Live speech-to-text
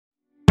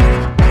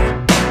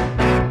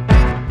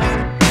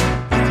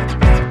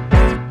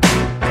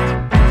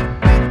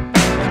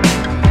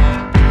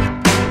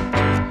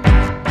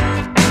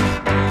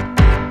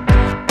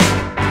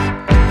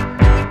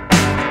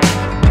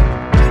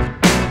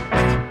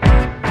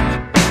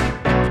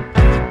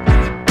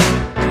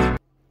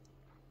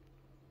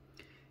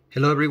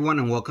Hello everyone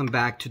and welcome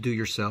back to Do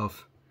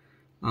Yourself.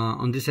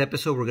 On this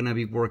episode we're going to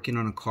be working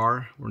on a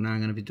car. We're not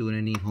going to be doing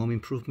any home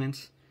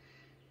improvements.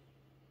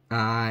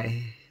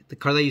 The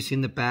car that you see in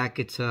the back,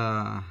 it's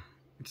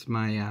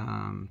my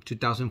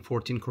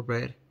 2014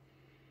 Corvette.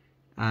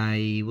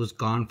 I was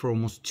gone for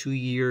almost 2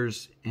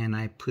 years and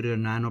I put it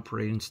on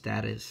non-operating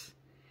status.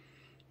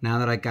 Now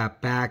that I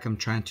got back, I'm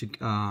trying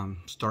to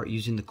start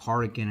using the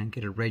car again and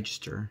get it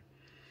registered.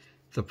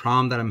 The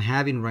problem that I'm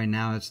having right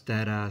now is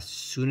that as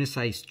soon as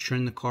I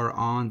turned the car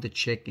on, the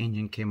check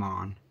engine came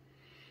on.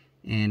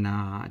 And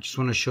I just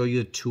want to show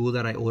you a tool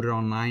that I ordered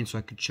online so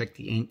I could check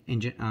the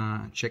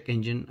check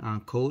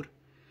engine code.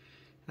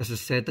 As I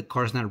said, the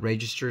car's not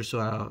registered,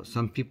 so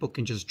some people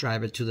can just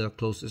drive it to the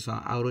closest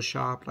auto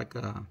shop, like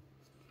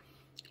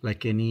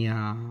any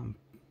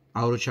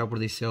auto shop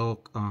where they sell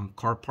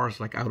car parts,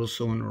 like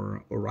AutoZone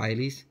or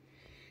O'Reilly's.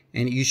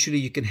 And usually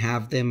you can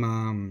have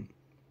them.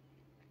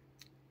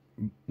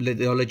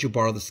 They'll let you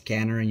borrow the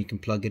scanner and you can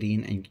plug it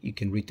in and you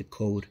can read the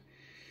code.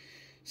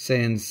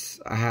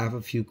 Since I have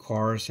a few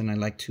cars and I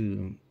like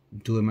to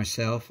do it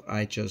myself,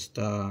 I just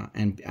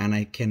I'm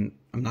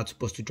not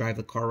supposed to drive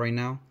the car right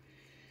now.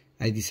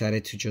 I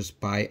decided to just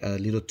buy a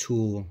little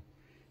tool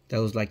that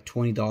was like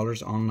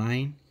 $20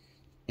 online,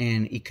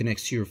 and it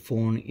connects to your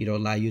phone. It'll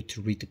allow you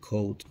to read the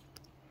code.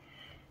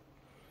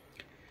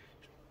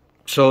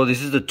 So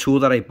this is the tool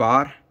that I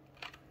bought.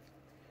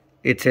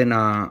 It's an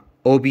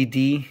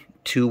OBD2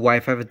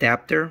 Wi-Fi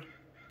adapter.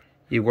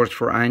 It works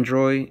for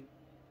Android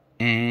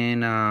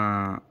and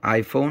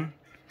iPhone.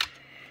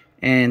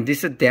 And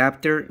this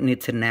adapter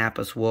needs an app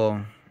as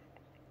well.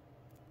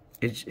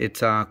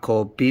 It's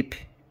called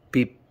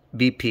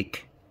VEEPEAK.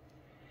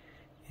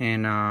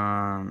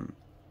 And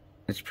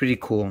it's pretty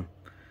cool.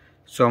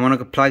 So I'm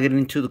gonna plug it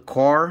into the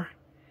car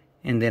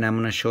and then I'm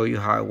gonna show you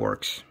how it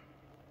works.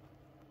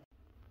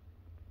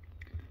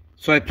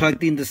 So I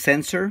plugged in the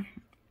sensor,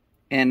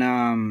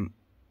 and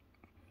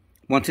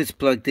once it's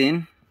plugged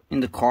in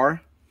the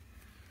car,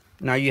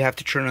 now you have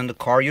to turn on the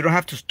car. You don't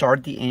have to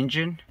start the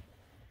engine,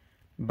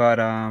 but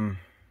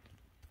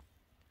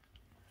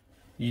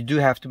you do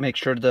have to make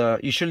sure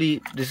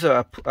usually this is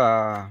a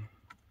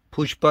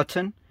push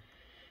button,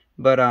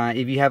 but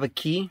if you have a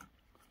key,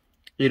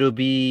 it'll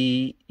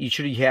be,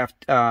 usually you have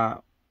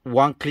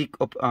one click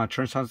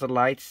turns on the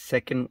lights,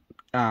 second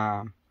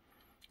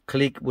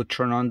click would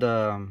turn on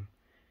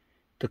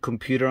the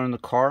computer on the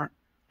car,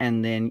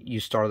 and then you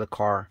start the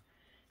car.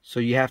 So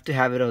you have to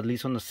have it at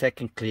least on the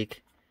second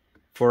click.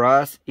 For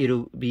us,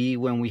 it'll be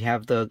when we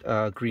have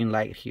the green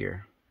light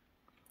here.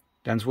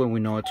 That's when we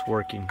know it's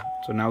working.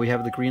 So now we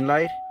have the green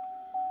light.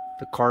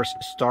 The car's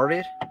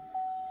started.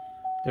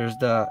 There's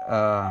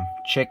the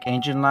check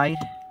engine light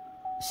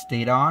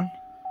stayed on.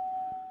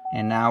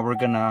 And now we're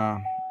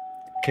gonna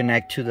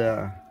connect to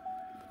the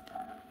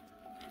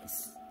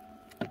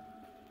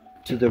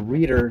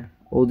reader,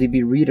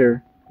 ODB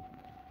reader,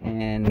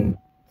 and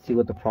see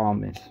what the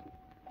problem is.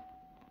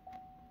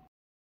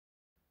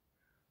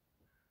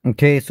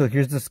 Okay, so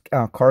here's this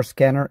car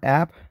scanner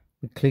app.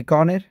 We click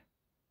on it,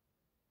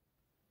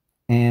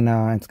 and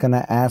it's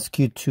gonna ask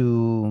you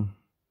to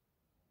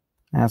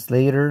ask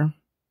later,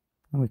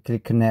 and we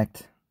click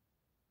connect.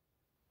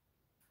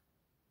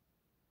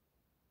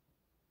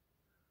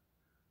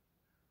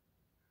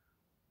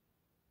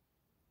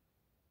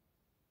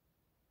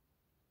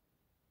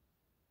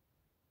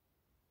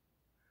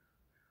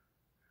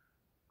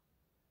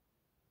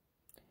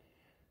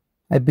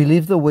 I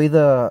believe the way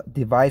the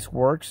device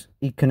works,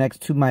 it connects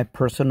to my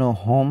personal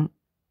home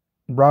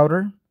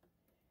router,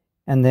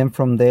 and then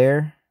from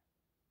there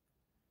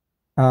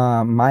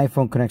my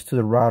phone connects to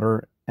the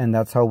router, and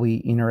that's how we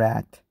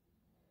interact.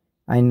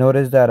 I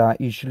noticed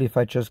that usually if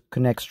I just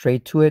connect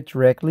straight to it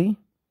directly,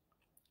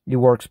 it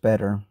works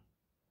better.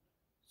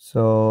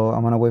 So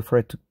I'm gonna wait for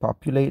it to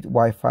populate.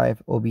 Wi-Fi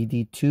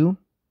OBD2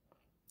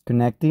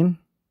 connecting.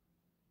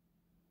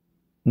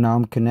 Now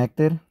I'm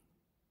connected.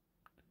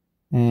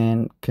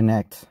 And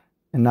connect,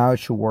 and now it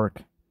should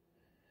work.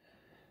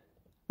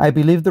 I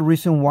believe the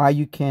reason why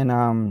you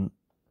can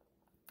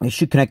it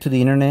should connect to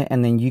the internet,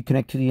 and then you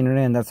connect to the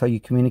internet, and that's how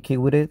you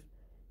communicate with it.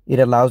 It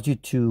allows you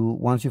to,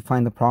 once you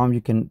find the problem,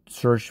 you can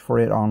search for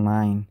it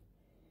online,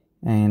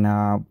 and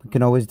we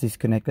can always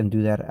disconnect and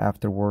do that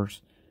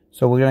afterwards.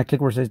 So we're gonna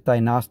click where it says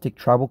diagnostic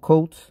trouble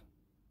codes,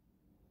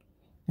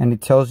 and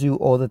it tells you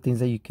all the things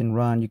that you can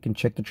run. You can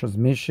check the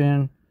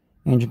transmission,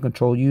 engine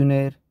control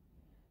unit,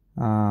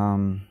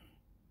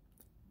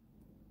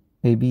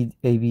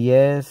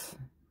 ABS,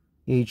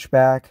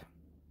 HVAC,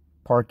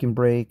 parking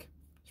brake.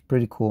 It's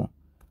pretty cool.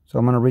 So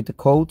I'm going to read the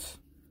codes.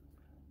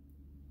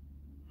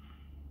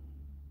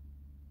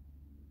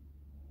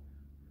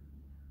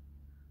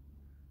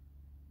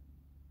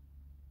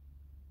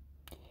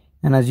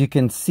 And as you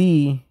can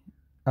see,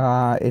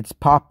 it's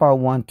Papa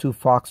 12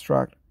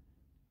 Foxtrot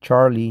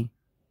Charlie,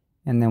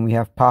 and then we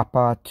have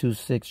Papa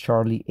 26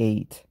 Charlie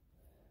 8.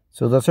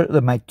 So those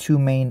are my two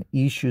main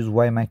issues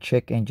why my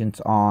check engine's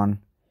on.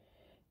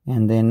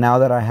 And then now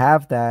that I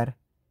have that,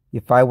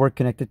 if I were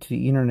connected to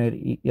the internet,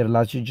 it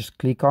allows you to just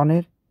click on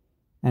it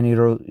and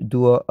it'll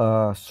do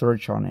a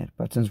search on it.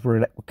 But since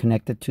we're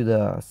connected to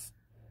the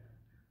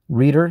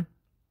reader,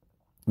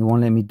 it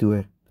won't let me do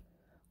it.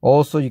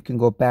 Also, you can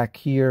go back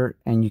here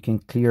and you can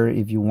clear it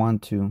if you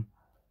want to.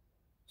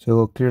 So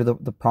we'll clear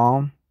the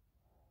problem.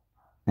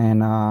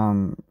 And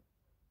I'm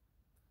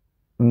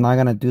not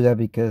gonna do that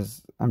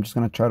because I'm just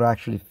gonna try to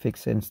actually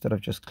fix it instead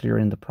of just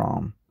clearing the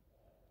problem.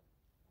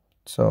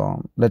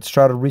 So let's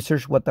try to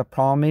research what the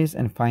problem is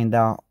and find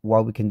out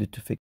what we can do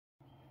to fix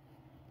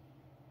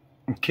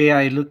it. Okay,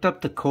 I looked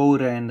up the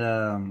code, and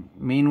the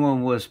main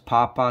one was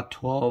Papa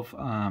 12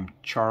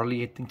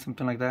 Charlie, I think,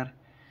 something like that.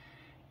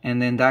 And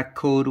then that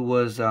code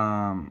was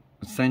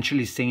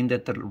essentially saying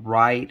that the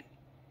right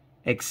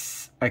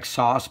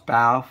exhaust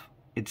valve,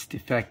 it's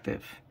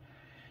defective.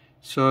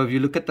 So if you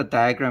look at the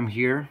diagram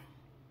here,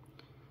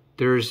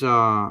 there's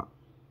a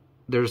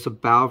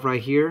valve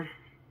right here,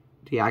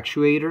 the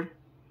actuator,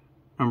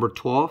 number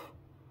 12,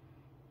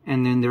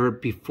 and then they're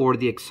before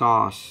the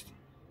exhaust.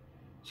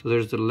 So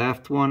there's the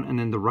left one and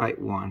then the right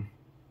one.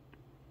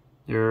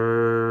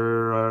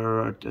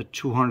 They're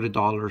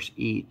 $200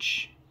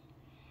 each.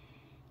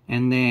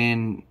 And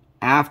then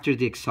after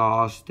the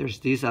exhaust, there's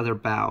this other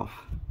valve.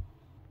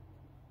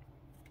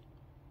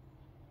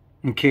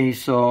 Okay,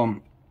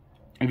 so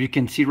if you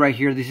can see right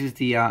here, this is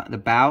the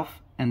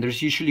valve, and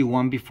there's usually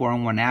one before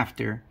and one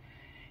after,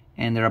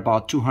 and they're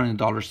about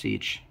 $200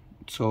 each.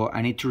 So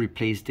I need to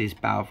replace this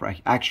valve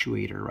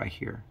actuator right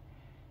here.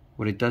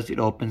 What it does, it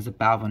opens the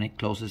valve and it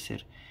closes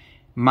it.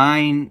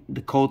 Mine,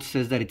 the code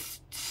says that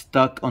it's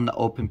stuck on the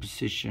open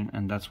position,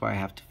 and that's why I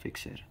have to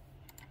fix it.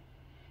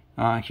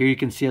 Here you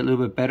can see it a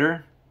little bit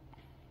better.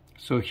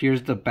 So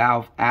here's the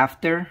valve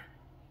after,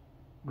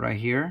 right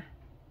here.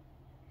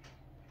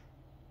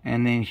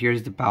 And then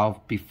here's the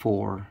valve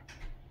before.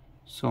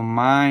 So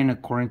mine,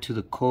 according to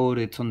the code,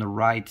 it's on the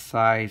right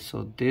side.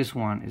 So this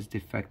one is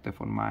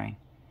defective on mine.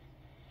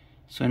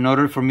 So in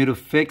order for me to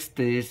fix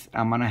this,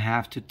 I'm gonna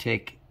have to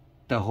take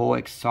the whole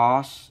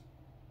exhaust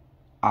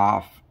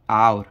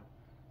out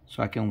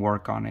so I can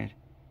work on it.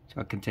 So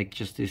I can take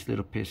just this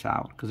little piece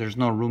out because there's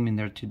no room in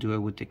there to do it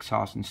with the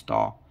exhaust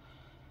install.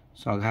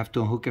 So I'll have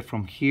to hook it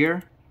from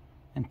here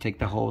and take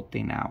the whole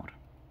thing out.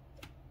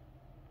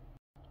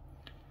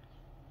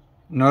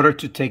 In order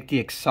to take the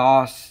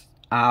exhaust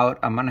out,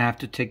 I'm gonna have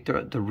to take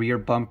the rear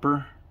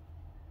bumper.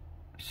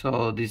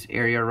 So this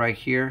area right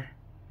here,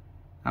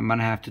 I'm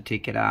gonna have to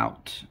take it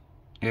out,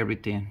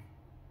 everything.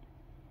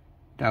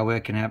 That way I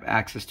can have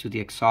access to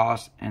the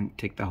exhaust and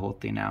take the whole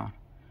thing out.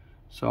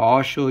 So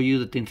I'll show you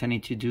the things I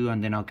need to do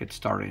and then I'll get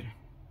started.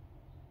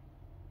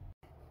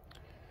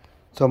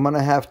 So I'm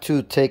gonna have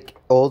to take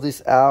all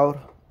this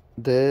out,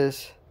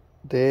 this,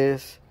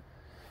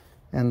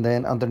 and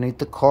then underneath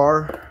the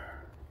car,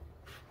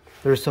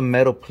 there's a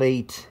metal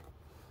plate.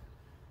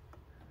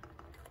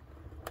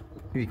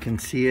 You can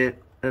see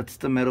it, that's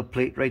the metal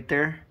plate right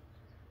there.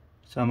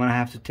 So I'm gonna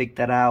have to take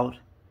that out,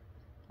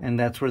 and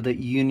that's where the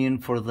union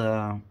for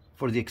the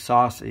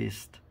exhaust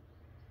is.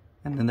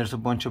 And then there's a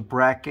bunch of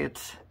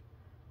brackets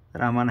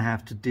that I'm gonna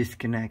have to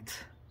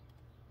disconnect.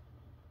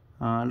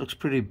 It looks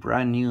pretty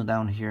brand new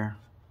down here.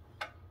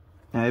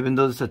 Now, even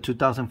though it's a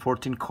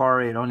 2014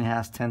 car, it only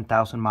has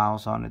 10,000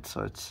 miles on it,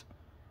 so it's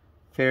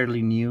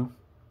fairly new.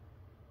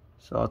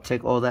 So I'll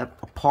take all that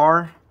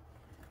apart,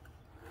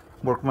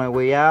 work my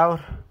way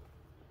out,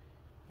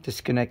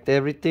 disconnect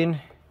everything,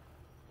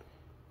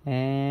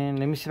 and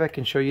let me see if I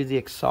can show you the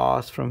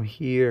exhaust from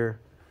here.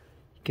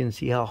 You can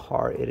see how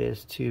hard it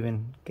is to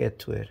even get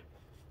to it.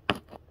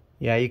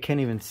 Yeah, you can't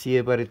even see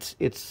it, but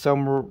it's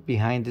somewhere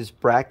behind this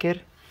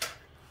bracket.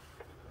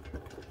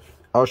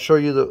 I'll show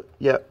you the,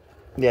 yeah,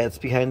 it's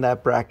behind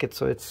that bracket,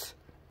 so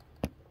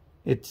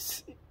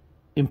it's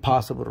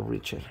impossible to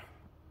reach it.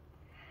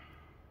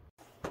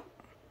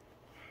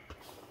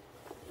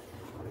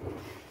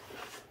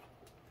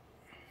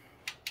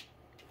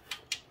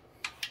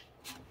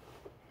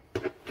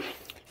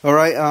 All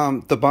right,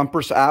 the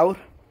bumper's out.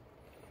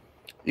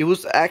 It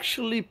was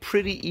actually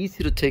pretty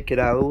easy to take it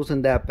out. It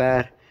wasn't that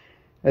bad.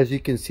 As you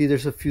can see,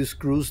 there's a few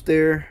screws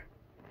there.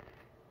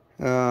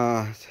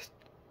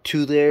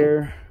 2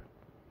 there.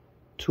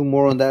 2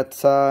 more on that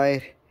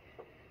side.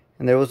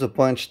 And there was a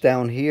bunch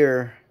down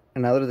here.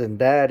 And other than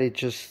that, it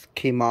just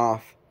came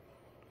off.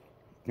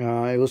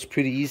 It was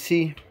pretty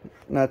easy.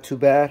 Not too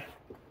bad.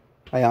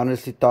 I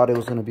honestly thought it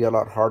was going to be a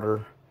lot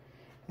harder.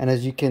 And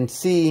as you can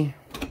see,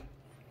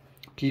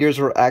 here's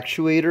our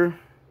actuator.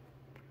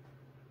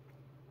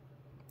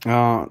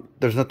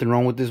 There's nothing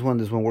wrong with this one.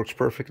 This one works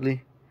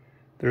perfectly.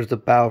 There's the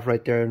valve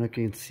right there, and you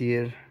can see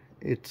it.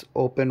 It's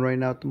open right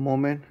now at the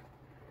moment.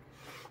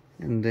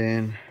 And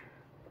then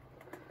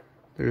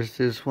there's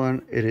this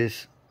one. It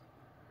is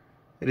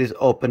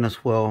open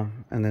as well.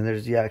 And then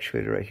there's the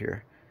actuator right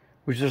here,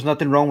 which there's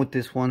nothing wrong with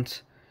this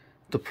ones.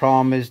 The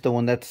problem is the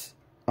one that's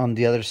on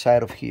the other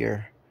side of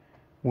here,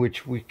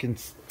 which we can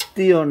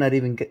still not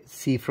even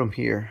see from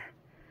here.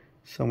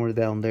 Somewhere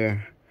down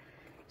there.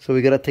 So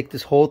we gotta take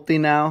this whole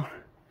thing out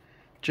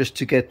just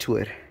to get to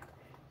it,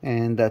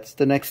 and that's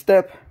the next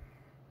step.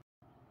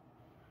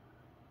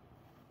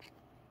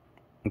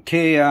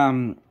 Okay,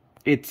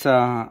 it's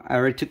I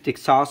already took the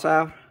exhaust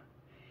out,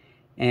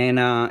 and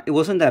it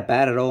wasn't that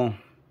bad at all.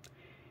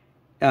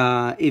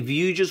 If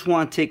you just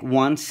want to take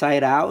one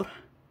side out,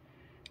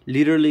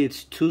 literally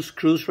it's 2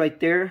 screws right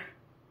there.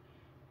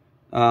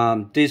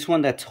 This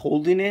one that's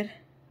holding it,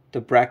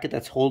 the bracket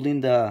that's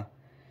holding the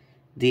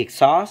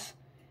exhaust,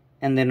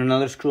 and then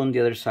another screw on the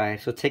other side.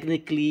 So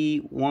technically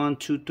 1,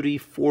 2, 3,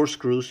 4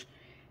 screws,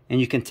 and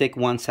you can take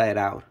one side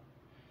out.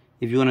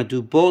 If you want to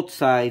do both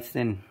sides,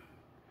 then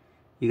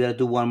you gotta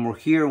do one more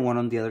here and one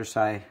on the other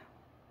side.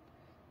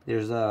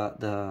 There's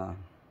the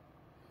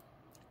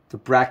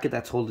bracket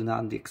that's holding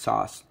on the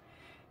exhaust.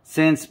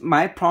 Since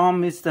my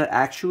problem is the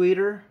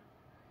actuator,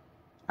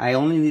 I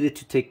only needed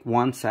to take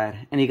one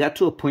side, and it got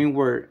to a point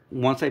where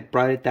once I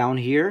brought it down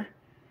here,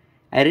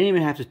 I didn't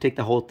even have to take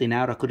the whole thing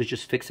out. I could have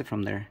just fixed it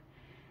from there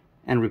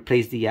and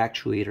replaced the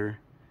actuator.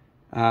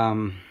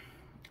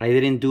 I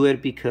didn't do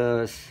it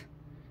because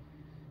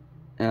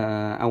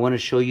I want to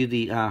show you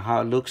the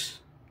how it looks,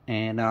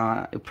 and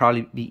it'll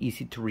probably be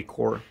easy to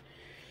record.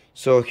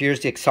 So here's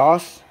the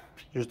exhaust,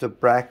 there's the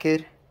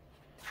bracket,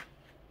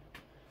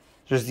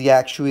 there's the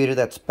actuator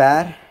that's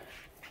bad,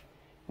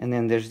 and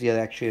then there's the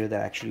other actuator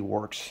that actually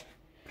works.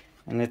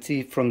 And let's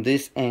see from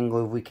this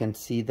angle if we can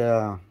see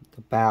the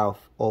valve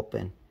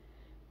open.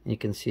 You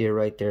can see it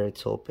right there,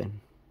 it's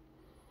open.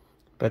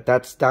 But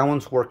that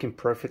one's working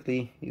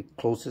perfectly. It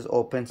closes,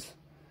 opens.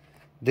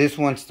 This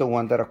one's the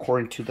one that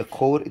according to the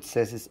code it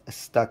says is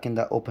stuck in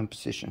the open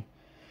position.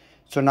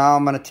 So now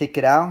I'm gonna take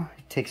it out.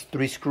 It takes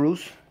 3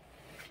 screws,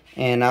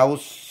 and I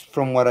was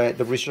from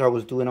the research I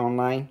was doing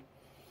online.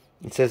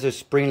 It says it's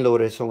spring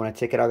loaded, so when I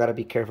take it out, I gotta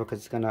be careful because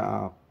it's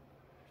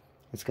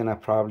gonna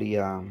probably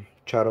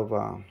try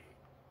to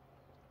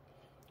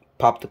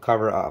pop the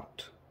cover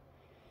out.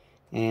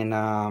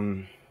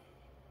 And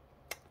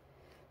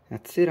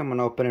that's it. I'm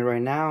gonna open it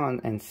right now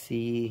and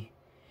see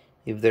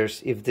if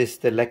the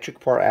electric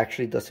part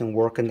actually doesn't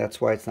work and that's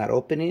why it's not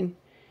opening,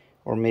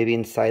 or maybe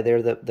inside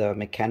there the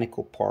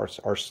mechanical parts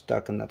are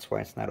stuck and that's why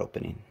it's not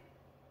opening.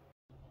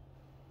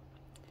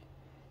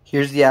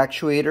 Here's the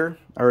actuator.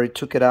 I already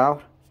took it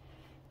out,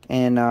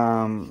 and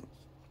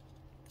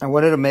I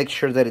wanted to make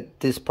sure that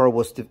this part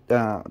was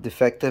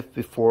defective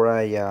before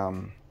I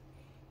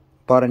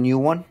bought a new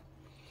one,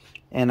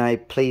 and I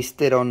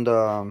placed it on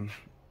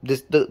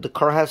the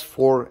car has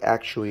 4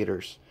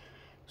 actuators,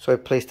 so I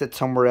placed it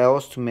somewhere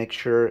else to make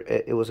sure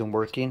it wasn't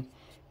working,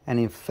 and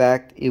in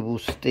fact it will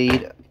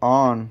stay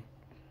on.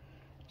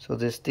 So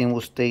this thing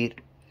will stay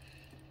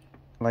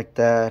like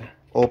that,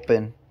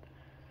 open,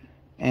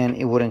 and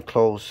it wouldn't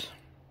close,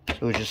 so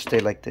it would just stay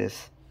like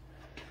this.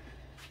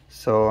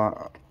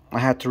 So I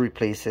had to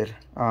replace it.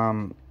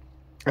 I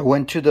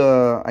went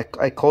to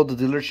I called the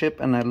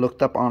dealership and I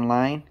looked up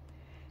online,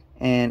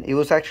 and it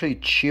was actually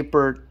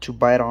cheaper to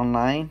buy it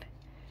online,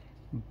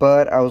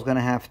 but I was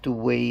gonna have to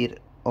wait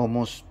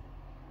almost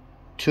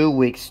 2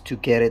 weeks to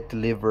get it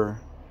delivered,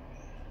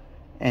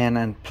 and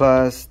then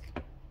plus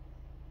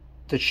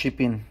the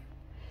shipping.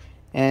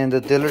 And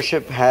the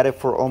dealership had it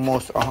for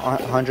almost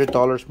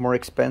 $100 more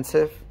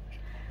expensive,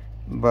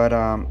 but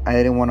I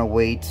didn't want to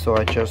wait, so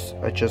I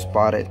just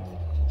bought it.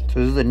 So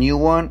this is the new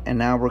one, and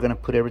now we're gonna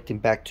put everything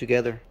back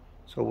together.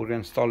 So we're gonna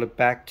install it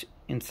back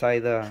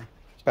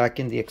back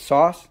in the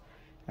exhaust.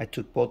 I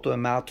took both of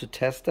them out to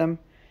test them,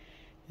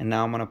 and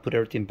now I'm gonna put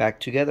everything back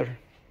together.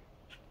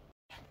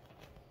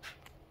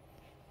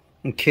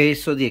 Okay,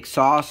 so the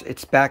exhaust,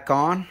 it's back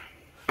on.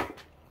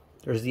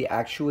 There's the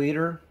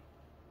actuator,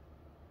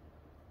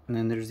 and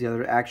then there's the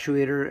other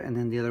actuator, and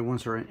then the other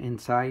ones are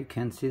inside. You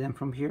can't see them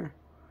from here.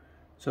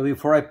 So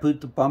before I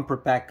put the bumper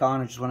back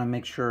on, I just want to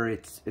make sure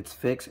it's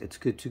fixed, it's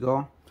good to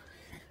go.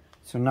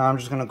 So now I'm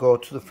just gonna go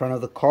to the front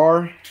of the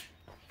car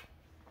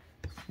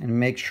and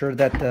make sure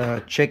that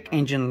the check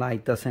engine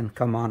light doesn't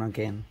come on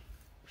again.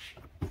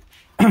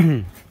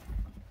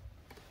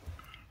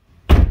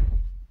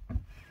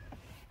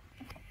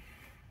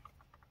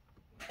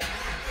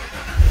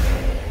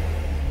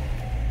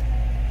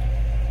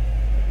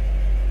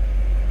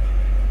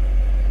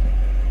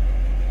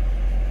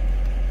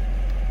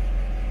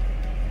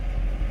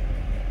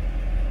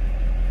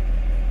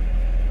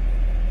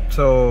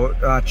 So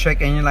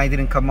check engine light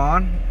didn't come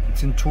on.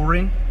 It's in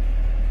touring.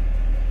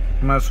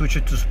 I'm gonna switch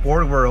it to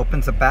sport where it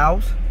opens the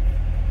valves.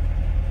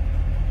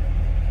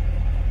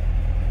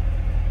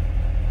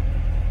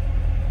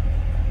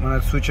 I'm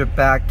gonna switch it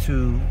back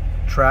to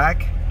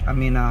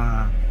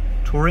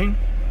touring,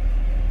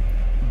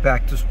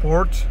 back to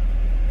sport,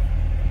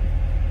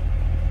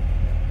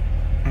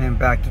 and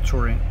back to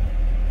touring,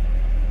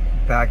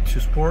 back to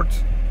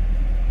sport.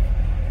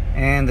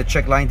 And the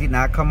check light did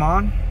not come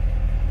on,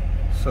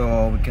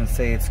 so we can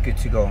say it's good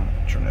to go.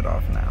 Turn it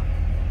off now.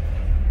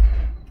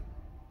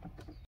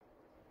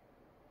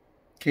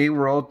 Okay,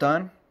 we're all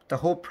done. The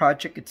whole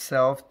project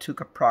itself took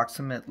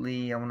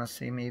approximately, I want to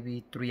say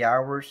maybe 3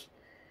 hours.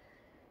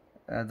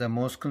 The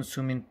most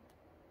consuming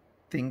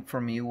thing for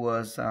me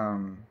was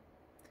when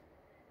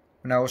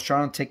I was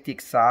trying to take the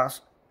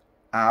exhaust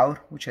out,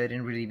 which I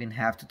didn't really even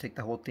have to take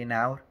the whole thing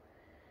out.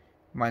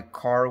 my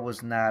car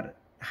was not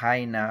high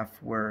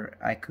enough where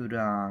I could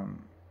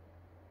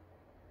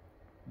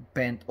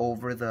bend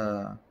over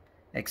the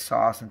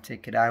exhaust and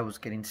take it out. I was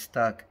getting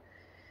stuck.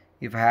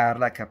 If I had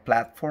like a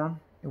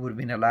platform, it would have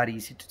been a lot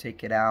easier to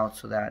take it out.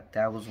 So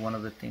that was one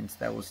of the things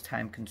that was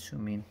time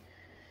consuming.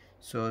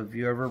 So if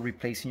you're ever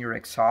replacing your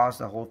exhaust,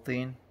 the whole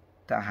thing,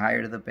 the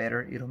higher the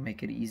better. It'll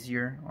make it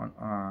easier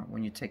on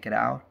when you take it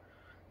out.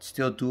 It's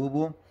still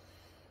doable.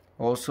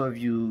 Also, if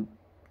you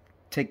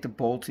take the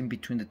bolts in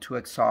between the two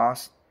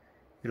exhausts,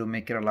 it'll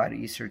make it a lot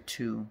easier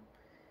too.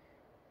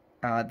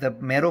 The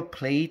metal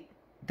plate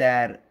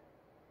that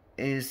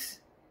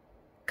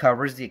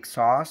covers the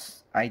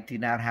exhaust, I did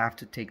not have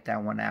to take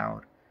that one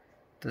out.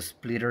 The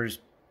splitters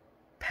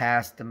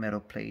passed the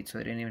metal plate, so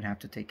I didn't even have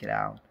to take it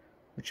out,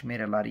 which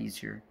made it a lot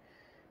easier.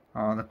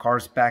 The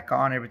car's back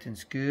on,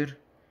 everything's good.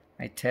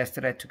 I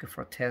tested it, I took it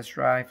for a test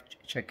drive.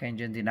 Check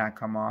engine did not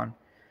come on.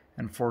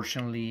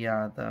 Unfortunately,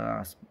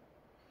 I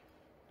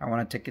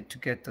want to take it to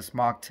get the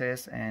smog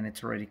test, and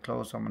it's already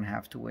closed, so I'm going to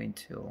have to wait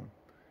until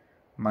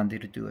Monday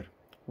to do it.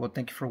 Well,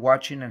 thank you for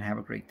watching, and have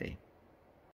a great day.